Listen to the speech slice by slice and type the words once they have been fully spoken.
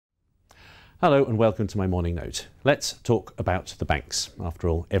Hello and welcome to my morning note. Let's talk about the banks. After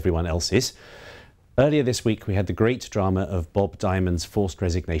all, everyone else is. Earlier this week we had the great drama of Bob Diamond's forced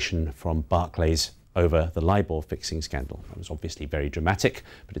resignation from Barclays over the Libor fixing scandal. It was obviously very dramatic,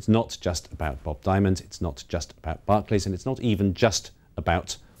 but it's not just about Bob Diamond, it's not just about Barclays, and it's not even just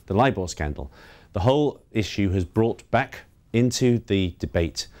about the Libor scandal. The whole issue has brought back into the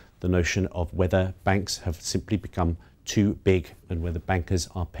debate the notion of whether banks have simply become too big and whether bankers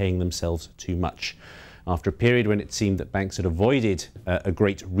are paying themselves too much. After a period when it seemed that banks had avoided a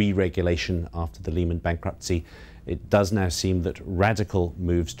great re-regulation after the Lehman bankruptcy, it does now seem that radical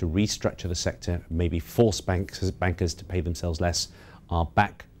moves to restructure the sector, maybe force bankers to pay themselves less, are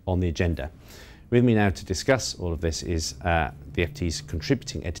back on the agenda. With me now to discuss all of this is the FT's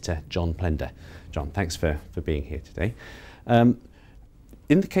contributing editor, John Plender. John, thanks for being here today.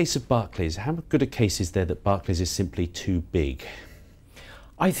 In the case of Barclays, how good a case is there that Barclays is simply too big?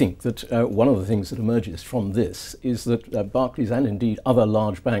 I think that one of the things that emerges from this is that Barclays and indeed other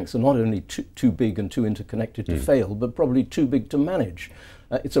large banks are not only too big and too interconnected to fail, but probably too big to manage.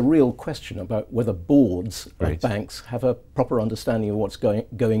 It's a real question about whether boards of banks have a proper understanding of what's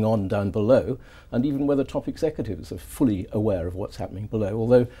going on down below, and even whether top executives are fully aware of what's happening below,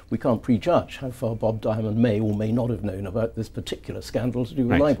 although we can't prejudge how far Bob Diamond may or may not have known about this particular scandal to do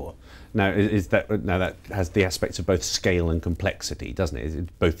with Libor. Now, that has the aspects of both scale and complexity, doesn't it? Is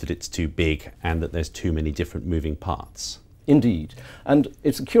it both that it's too big and that there's too many different moving parts? Indeed. And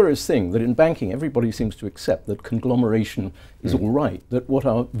it's a curious thing that in banking everybody seems to accept that conglomeration is all right, that what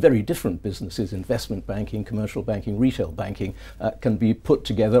are very different businesses, investment banking, commercial banking, retail banking, can be put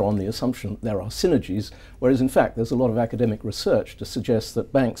together on the assumption that there are synergies, whereas in fact there's a lot of academic research to suggest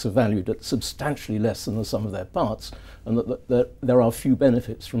that banks are valued at substantially less than the sum of their parts, and that there are few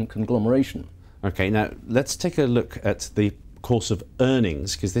benefits from conglomeration. Okay, now let's take a look at the course of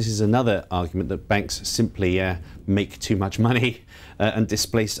earnings, because this is another argument that banks simply make too much money and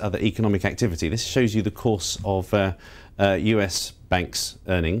displace other economic activity. This shows you the course of US banks'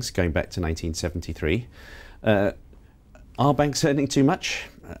 earnings going back to 1973. Are banks earning too much,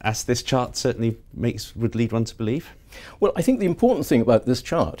 as this chart certainly would lead one to believe? Well, I think the important thing about this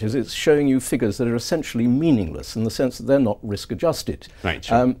chart is it's showing you figures that are essentially meaningless in the sense that they're not risk adjusted. Right.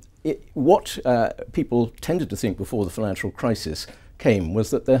 Sure. What people tended to think before the financial crisis came was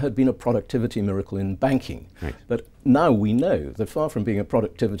that there had been a productivity miracle in banking. Right. But now we know that far from being a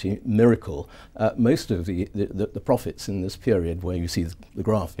productivity miracle, most of the profits in this period where you see the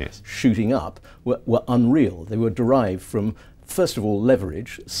graph shooting up were unreal. They were derived from, first of all,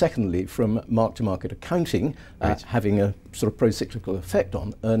 leverage, secondly, from mark-to-market accounting, having a sort of pro-cyclical effect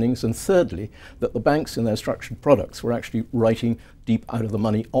on earnings, and thirdly, that the banks in their structured products were actually writing deep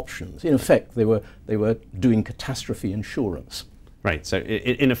out-of-the-money options. In effect, they were doing catastrophe insurance. Right, so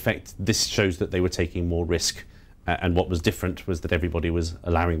in effect, this shows that they were taking more risk, and what was different was that everybody was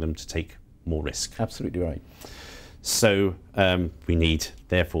allowing them to take more risk. Absolutely right. So we need,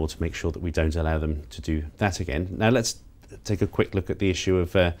 therefore, to make sure that we don't allow them to do that again. Now let's take a quick look at the issue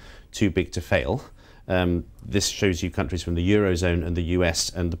of too big to fail. This shows you countries from the Eurozone and the US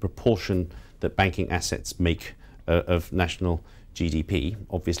and the proportion that banking assets make of national GDP.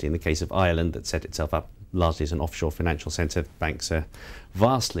 Obviously, in the case of Ireland, that set itself up largely as an offshore financial centre, banks are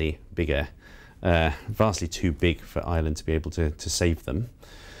vastly bigger, vastly too big for Ireland to be able to save them.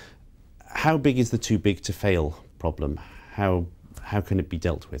 How big is the too big to fail problem? How can it be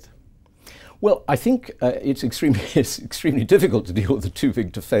dealt with? Well, I think it's extremely difficult to deal with the too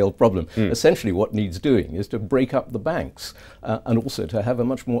big to fail problem. Essentially what needs doing is to break up the banks and also to have a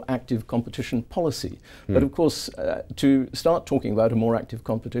much more active competition policy. But of course, to start talking about a more active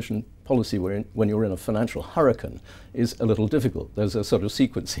competition policy when you're in a financial hurricane is a little difficult. There's a sort of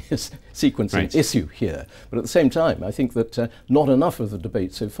sequencing issue here. But at the same time, I think that not enough of the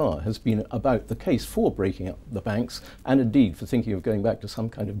debate so far has been about the case for breaking up the banks, and indeed for thinking of going back to some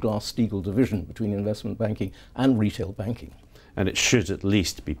kind of Glass-Steagall division between investment banking and retail banking. And it should at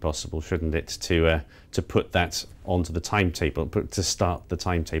least be possible, shouldn't it, to put that onto the timetable, to start the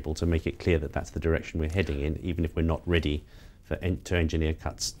timetable, to make it clear that that's the direction we're heading in, even if we're not ready to engineer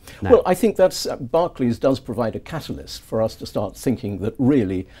cuts now. Well, I think that's Barclays does provide a catalyst for us to start thinking that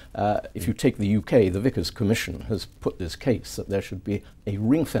really, if you take the UK, the Vickers Commission has put this case that there should be a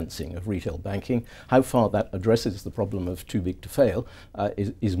ring fencing of retail banking. How far that addresses the problem of too big to fail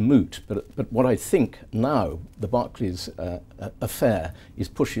is moot. But what I think now the Barclays affair is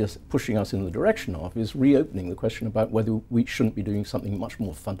pushing us in the direction of is reopening the question about whether we shouldn't be doing something much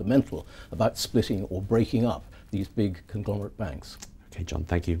more fundamental about splitting or breaking up these big conglomerate banks. Okay, John,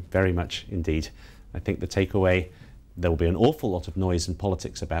 thank you very much indeed. I think the takeaway, There will be an awful lot of noise and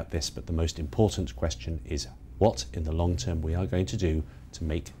politics about this, but the most important question is what in the long term we are going to do to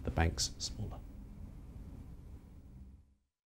make the banks smaller.